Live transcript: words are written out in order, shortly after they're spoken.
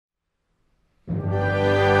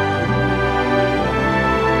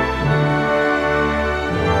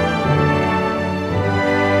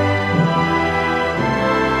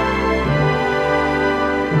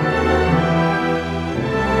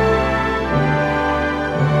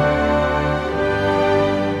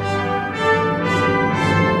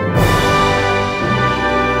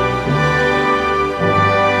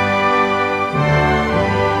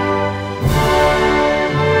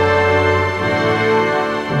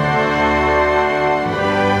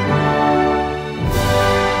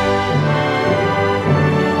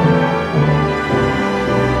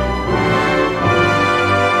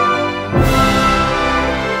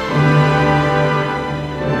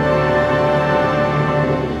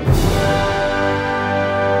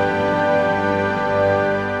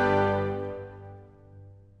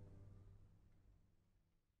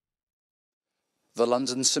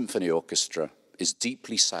London Symphony Orchestra is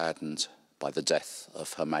deeply saddened by the death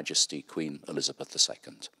of Her Majesty Queen Elizabeth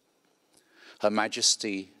II. Her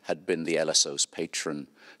Majesty had been the LSO's patron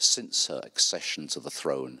since her accession to the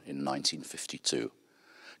throne in 1952,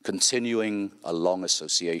 continuing a long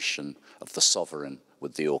association of the sovereign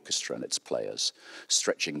with the orchestra and its players,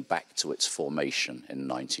 stretching back to its formation in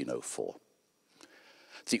 1904.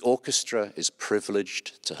 The orchestra is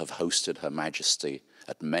privileged to have hosted Her Majesty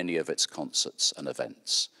at many of its concerts and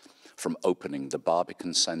events, from opening the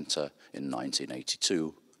Barbican Centre in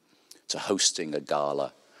 1982 to hosting a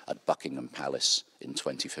gala at Buckingham Palace in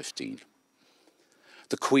 2015.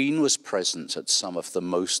 The Queen was present at some of the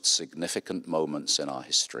most significant moments in our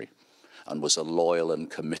history and was a loyal and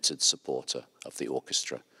committed supporter of the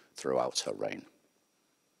orchestra throughout her reign.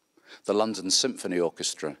 The London Symphony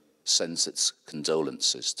Orchestra sends its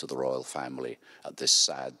condolences to the royal family at this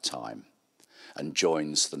sad time and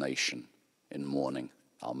joins the nation in mourning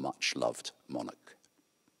our much-loved monarch.